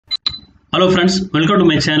Hello friends, welcome to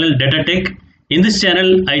my channel DataTech. In this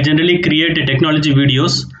channel, I generally create technology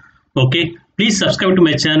videos. Okay, please subscribe to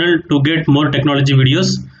my channel to get more technology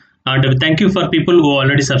videos. And thank you for people who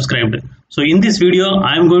already subscribed. So in this video,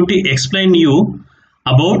 I am going to explain you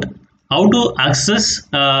about how to access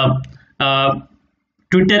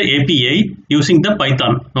Twitter API using the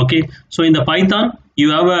Python. Okay, so in the Python,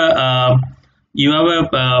 you have a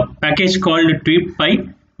package called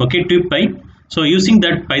TweetPy. Okay, TweetPy. So using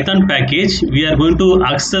that Python package, we are going to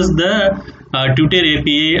access the Twitter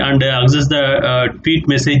API and access the tweet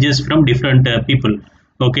messages from different people.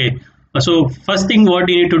 Okay. So first thing what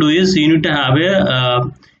you need to do is you need to have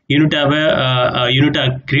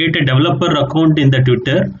create a developer account in the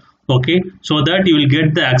Twitter. Okay. So that you will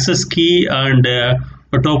get the access key and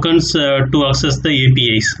tokens to access the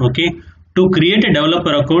APIs. Okay. To create a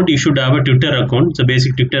developer account, you should have a Twitter account. It's a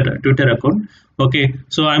basic Twitter account. Okay,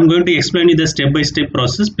 so I'm going to explain you the step-by-step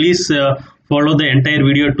process. Please follow the entire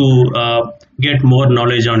video to get more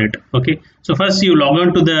knowledge on it. Okay, so first you log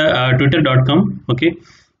on to the twitter.com. Okay,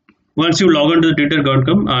 once you log on to the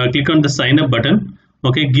twitter.com, click on the sign up button.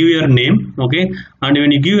 Okay, give your name. Okay, and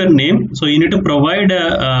when you give your name, so you need to provide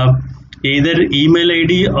either email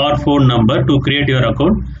ID or phone number to create your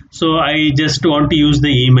account. So I just want to use the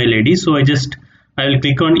email ID. So I will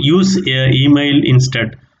click on use email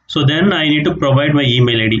instead. So then I need to provide my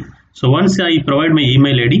email ID. So once I provide my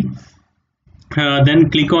email ID, then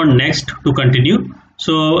click on next to continue.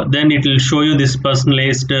 So then it will show you this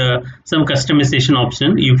personalized some customization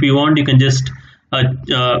option. If you want, you can just let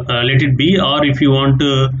it be, or if you want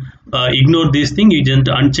to ignore this thing, you just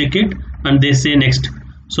uncheck it and they say next.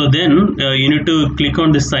 So then you need to click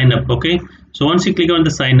on this sign up. Okay. So once you click on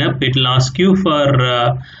the sign up, it will ask you for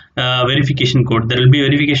verification code. There will be a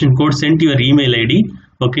verification code sent to your email ID.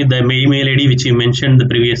 Okay, the email ID which you mentioned the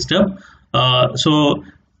previous step. So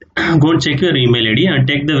go and check your email ID and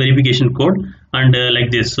take the verification code and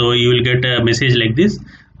like this. So you will get a message like this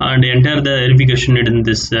and enter the verification in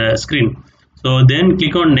this screen. So then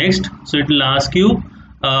click on next. So it will ask you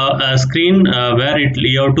a screen where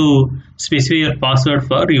you have to specify your password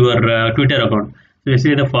for your Twitter account. So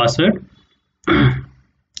specify the password.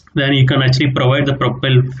 Then you can actually provide the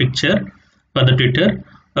profile picture for the Twitter.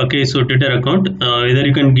 Okay, so Twitter account, either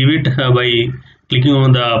you can give it by clicking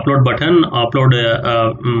on the upload button, upload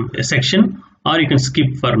a section, or you can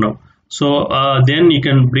skip for now. So then you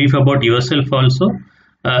can brief about yourself also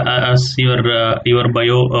as your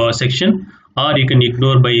bio section, or you can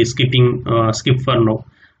ignore by skipping skip for now.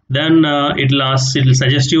 Then it will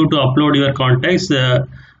suggest you to upload your contacts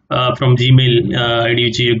from Gmail ID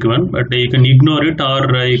which you given, but you can ignore it,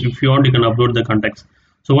 or if you want, you can upload the contacts.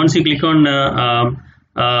 So once you click on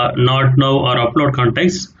not now or upload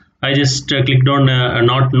contacts, I just clicked on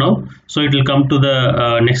not now. So it will come to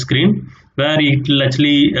the next screen where it will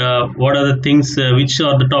actually what are the things which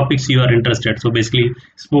are the topics you are interested. So basically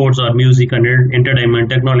sports or music and entertainment,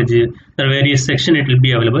 technology, there are various sections it will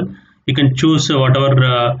be available. You can choose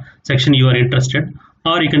whatever section you are interested,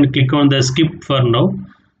 or you can click on the skip for now,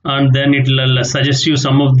 and then it will suggest you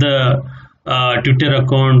some of the Twitter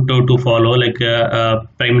account to follow, like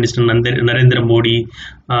Prime Minister Narendra Modi,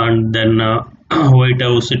 and then White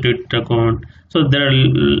House Twitter account. So there are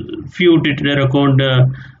few Twitter account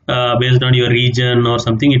based on your region or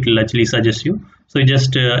something. It will actually suggest you. So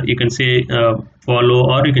just you can say follow,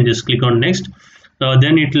 or you can just click on next.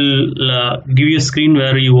 Then it will give you a screen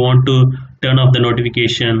where you want to turn off the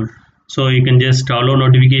notification. So you can just allow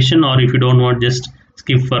notification, or if you don't want, just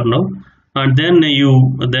skip for now. And then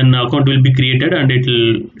account will be created and it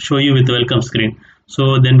will show you with the welcome screen.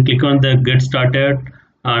 So then click on the get started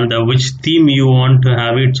and which theme you want to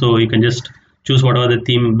have it. So you can just choose whatever the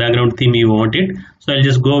background theme you want it. So I'll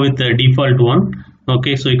just go with the default one.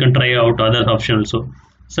 Okay, so you can try out other options also.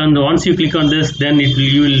 So once you click on this, then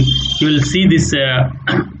you will see this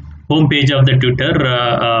home page of the Twitter,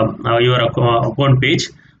 your account page.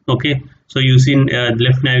 Okay, so you see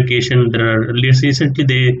left navigation. Recently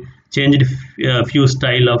they changed a few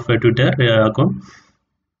style of Twitter account.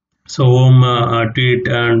 So home, tweet,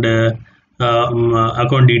 and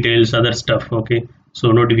account details, other stuff. Okay,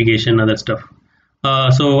 so notification, other stuff.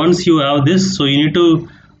 So once you have this, so we need to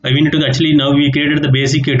actually, now we created the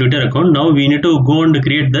basic Twitter account. Now we need to go and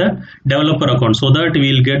create the developer account, so that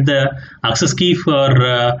we will get the access key for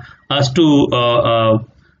us to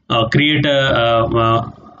create a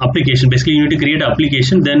application. Basically, you need to create an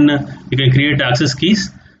application, then you can create access keys.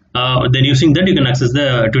 Then using that you can access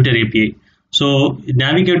the Twitter API. So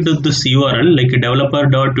navigate to this URL like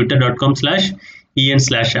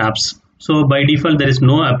developer.twitter.com/en/apps. So by default there is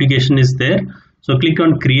no application is there. So click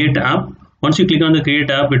on create app. Once you click on the create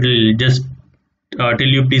app, it will just tell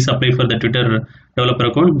you please apply for the Twitter developer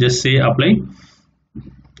account. Just say apply.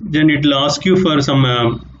 Then it will ask you for some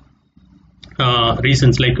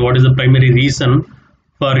reasons, like what is the primary reason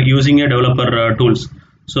for using a developer tools.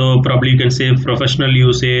 So probably you can say professional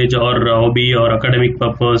usage or hobby or academic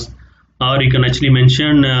purpose, or you can actually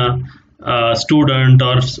mention student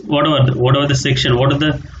or whatever the section, what are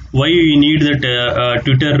the why you need that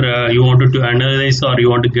Twitter you wanted to analyze, or you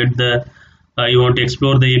want to get the you want to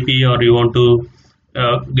explore the API, or you want to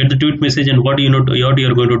get the tweet message, and what you know what you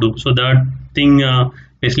are going to do. So that thing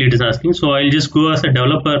basically it is asking. So I'll just go as a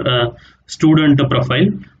developer student profile.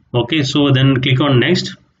 Okay, so then click on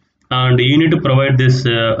next, and you need to provide this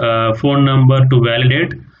phone number to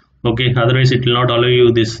validate. Okay, otherwise it will not allow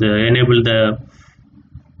you this enable the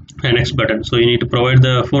next button. So you need to provide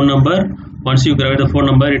the phone number. Once you provide the phone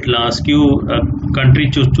number, it will ask you country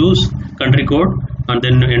to choose, country code, and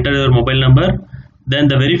then enter your mobile number. Then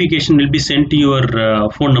the verification will be sent to your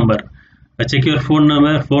phone number. Check your phone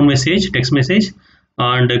number, phone message, text message,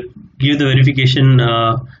 and give the verification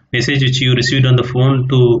message which you received on the phone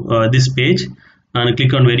to this page, and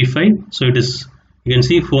click on verify. So it is, you can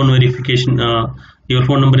see phone verification, your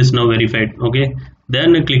phone number is now verified. Okay,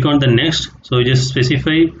 then click on the next. So you just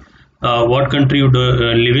specify what country you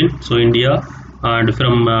live in, so India, and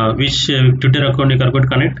from which Twitter account you are going to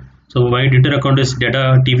connect. So my Twitter account is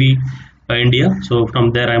Data TV India, so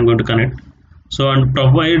from there I am going to connect. So and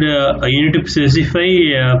provide you need to specify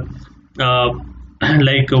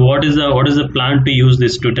like what is the plan to use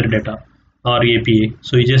this Twitter data or API.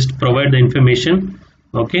 So you just provide the information.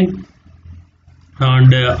 Okay,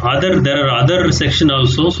 and there are other section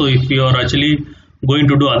also. So if you are actually going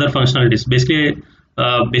to do other functionalities, basically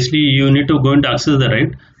you need to go into access the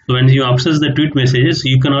right. So when you access the tweet messages,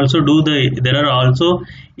 you can also do there are also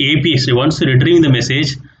APIs. Once retrieving the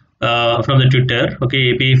message from the Twitter,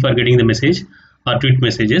 okay, API for getting the message or tweet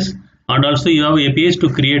messages, and also you have APIs to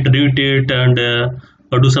create, retweet, and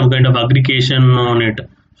do some kind of aggregation on it.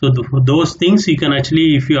 So those things you can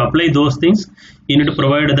actually, if you apply those things, you need to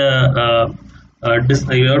provide the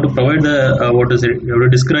you have to provide the what is it? You have to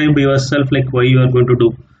describe yourself, like why you are going to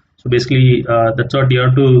do. So basically, that's what you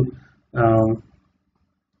have to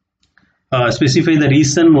specify the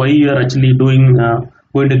reason why you are actually doing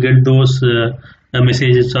going to get those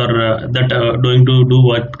messages, or that going to do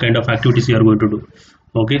what kind of activities you are going to do.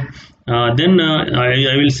 Okay, then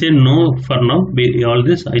I will say no for now. All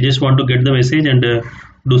this, I just want to get the message and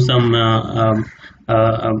do some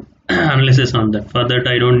analysis on that. For that,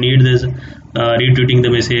 I don't need this retweeting the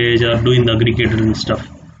message or doing the aggregator and stuff.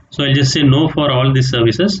 So I'll just say no for all these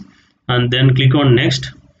services, and then click on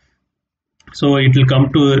next. So it will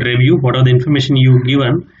come to review. What are the information you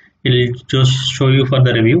given? It will just show you for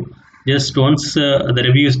the review. Just once the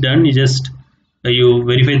review is done, you just you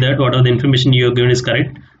verify that what are the information you have given is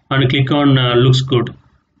correct, and click on looks good.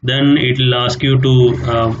 Then it will ask you to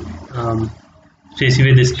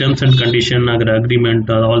specify this terms and condition, agreement,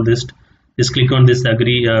 all this. Just click on this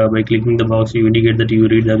agree. By clicking the box, you indicate that you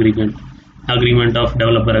read the agreement of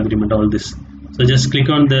developer agreement, all this. So just click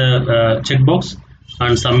on the checkbox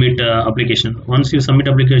and submit application. Once you submit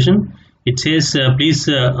application, it says please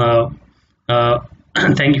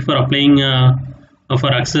thank you for applying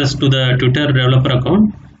for access to the Twitter developer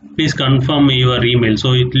account. Please confirm your email.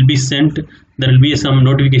 So it will be sent. There will be some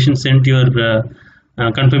notification sent to your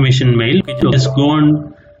confirmation mail. Just go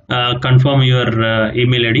and confirm your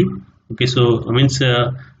email ID. Okay, so means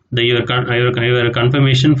your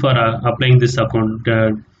confirmation for applying this account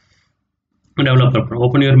developer.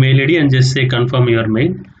 Open your mail ID and just say confirm your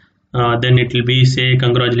mail. Then it will be say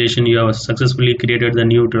congratulations, you have successfully created the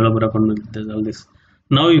new developer account. All this.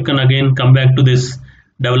 Now you can again come back to this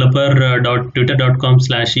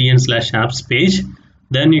developer.twitter.com/en/apps page.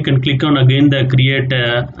 Then you can click on again the create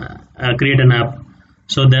an app.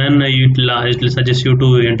 So then it will suggest you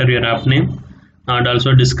to enter your app name and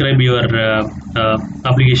also describe your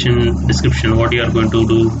application description, what you are going to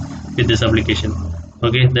do with this application.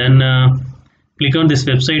 Okay, then click on this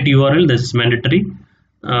website URL. This is mandatory,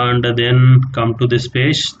 and then come to this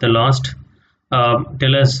page. The last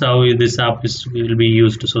tell us how this app will be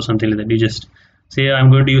used. So something like that. You just say I'm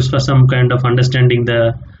going to use for some kind of understanding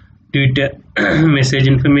the Twitter message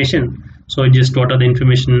information. So just what are the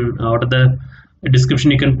information, what are the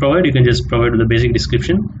description you can provide. You can just provide the basic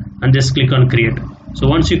description and just click on create. So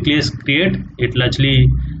once you create, it will actually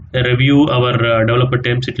review our developer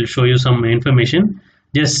terms. It will show you some information.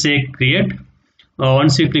 Just say create.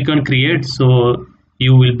 Once you click on create, so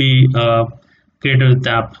you will be created with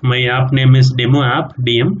the app. My app name is demo app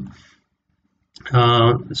DM.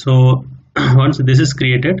 So once this is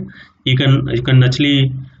created, you can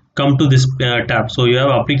actually come to this tab. So you have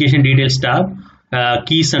application details tab,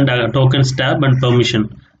 keys and tokens tab, and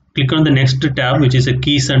permission. Click on the next tab, which is a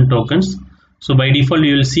keys and tokens. So by default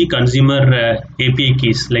you will see consumer API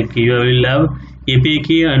keys, like you will have API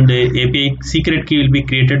key and API secret key will be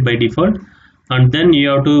created by default, and then you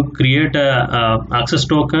have to create a access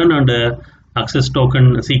token and access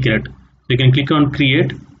token secret. So you can click on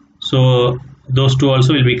create. So those two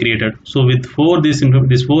also will be created. So with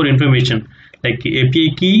this four information, like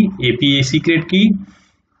API key, API secret key,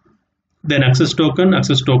 then access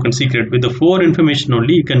token secret, with the four information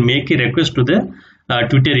only you can make a request to the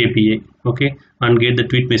Twitter API, okay, and get the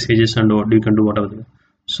tweet messages and what you can do whatever.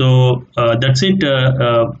 So that's it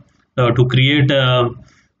to create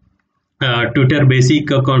Twitter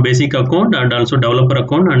basic account and also developer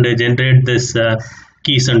account and generate this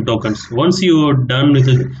keys and tokens. Once you have done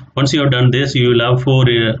this, you will have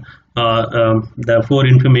the four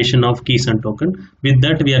information of keys and token. With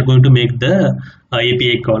that, we are going to make the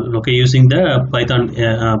API call, okay, using the Python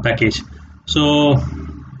package. So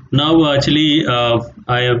now actually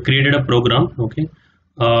I have created a program, okay,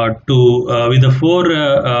 with the four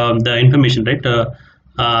the information, right,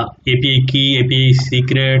 API key, API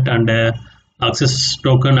secret, and access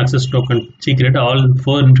token secret, all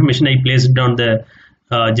four information I placed on the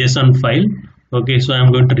JSON file. Okay, so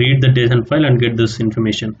I'm going to read the JSON file and get this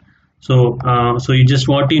information. So you just,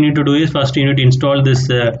 what you need to do is, first you need to install this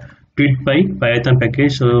TweetPy Python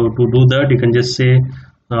package. So to do that, you can just say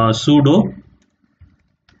sudo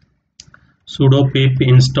pip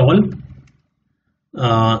install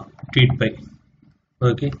TweetPy.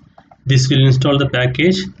 Okay, this will install the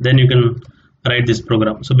package. Then you can write this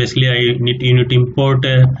program. So basically, you need to import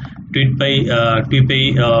TweetPy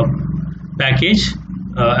package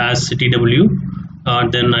as TW.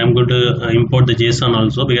 Then I'm going to import the JSON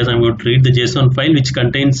also, because I'm going to read the JSON file which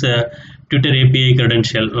contains Twitter API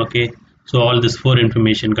credential. Okay, so all this four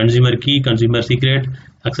information: consumer key, consumer secret,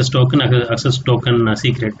 access token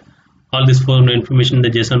secret. All this four information in the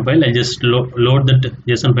JSON file. I just load that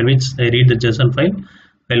JSON file, which I read the JSON file.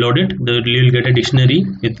 I load it. You will get a dictionary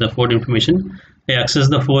with the four information. I access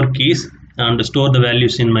the four keys and store the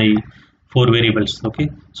values in my four variables. Okay,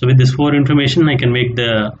 so with this four information, I can make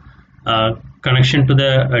the connection to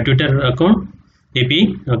the Twitter account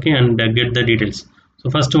API, okay, and get the details. So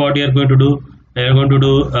first, what we are going to do, we are going to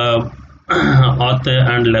do auth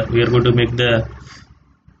handler. We are going to make the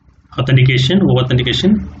authentication.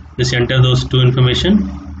 Just enter those two information,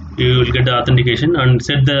 you will get the authentication, and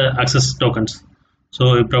set the access tokens.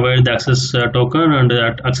 So you provide the access token and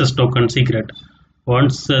the access token secret.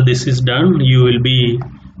 Once this is done, you will be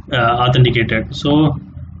authenticated. So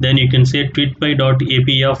then you can say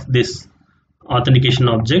tweetpy.api of this authentication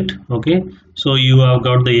object. Okay, so you have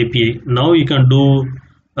got the API. Now you can do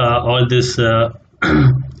all this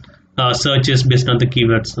searches based on the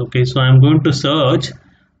keywords. Okay, so I'm going to search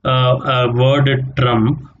word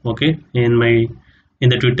Trump, okay, in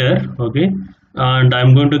the Twitter, okay, and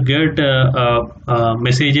I'm going to get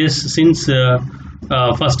messages since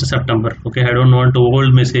 1st September. Okay, I don't want to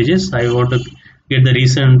old messages. I want to get the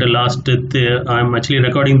recent last. I'm actually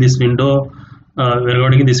recording this video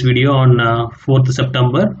on 4th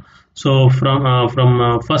September. So from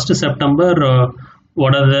 1st September,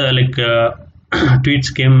 what are the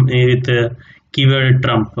tweets came with keyword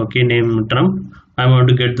Trump, okay, name Trump. I want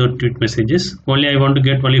to get the tweet messages. I want to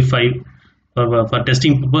get only 5. For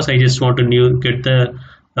testing purpose, I just want to get the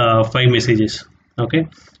 5 messages. Okay,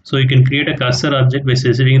 so you can create a cursor object by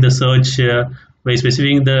specifying the search, by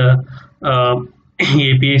specifying the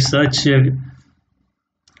API search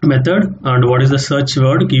method, and what is the search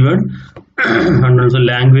word keyword, and also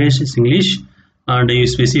language is English, and you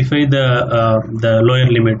specify the lower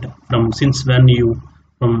limit from since when you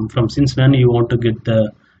want to get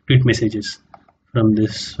the tweet messages from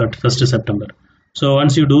this 1st September. So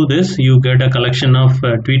once you do this, you get a collection of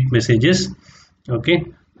tweet messages. Okay,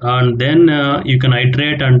 and then you can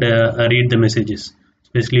iterate and read the messages.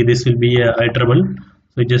 Basically, this will be iterable.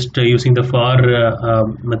 So just using the for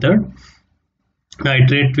method,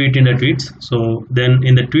 iterate tweet in the tweets. So then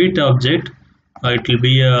in the tweet object, it will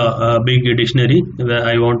be a big dictionary where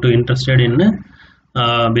I want to interested in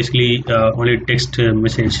basically only text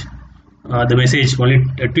message. The message, only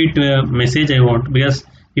a tweet message I want, because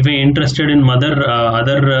if I'm interested in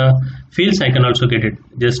other fields, I can also get it.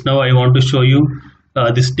 Just now I want to show you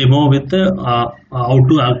this demo with how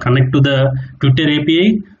to connect to the Twitter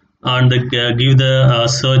API and give the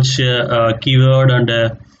search keyword and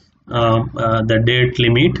the date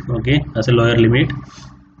limit, okay, as a lower limit,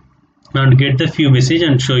 and get the few message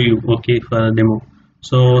and show you, okay, for demo.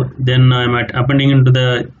 So then I'm appending into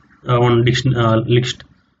the one list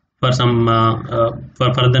for some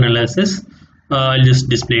for further analysis. I'll just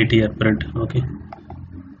display it here, print. Okay,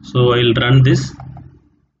 so I'll run this.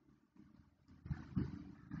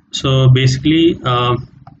 So basically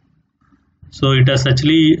so it has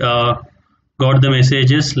actually got the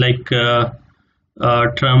messages like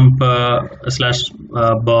Trump slash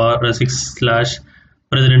bar 6 slash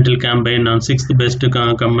presidential campaign on 6th best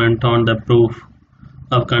comment on the proof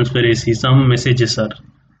of conspiracy. Some messages are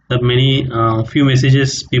the many few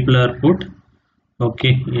messages people are put.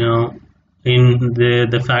 Okay, in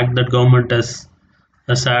the fact that government has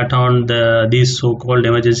sat on these so-called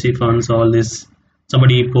emergency funds, all this,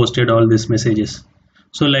 somebody posted all these messages.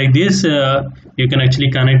 So like this you can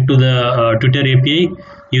actually connect to the Twitter API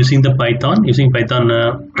using Python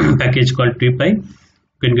package called TweetPy.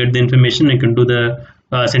 You can get the information, you can do the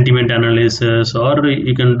sentiment analysis, or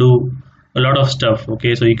you can do a lot of stuff.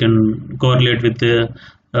 Okay, so you can correlate with the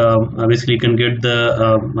obviously you can get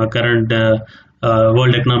the current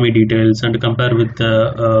world economy details and compare with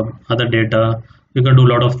other data. You can do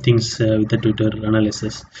a lot of things with the Twitter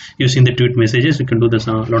analysis using the tweet messages. You can do this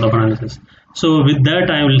lot of analysis. So with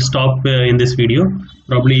that, I will stop in this video.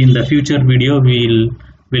 Probably in the future video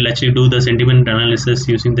we'll actually do the sentiment analysis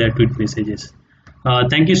using the tweet messages.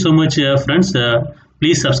 Thank you so much friends.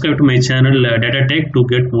 Please subscribe to my channel DataTech to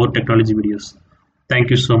get more technology videos. Thank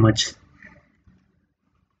you so much.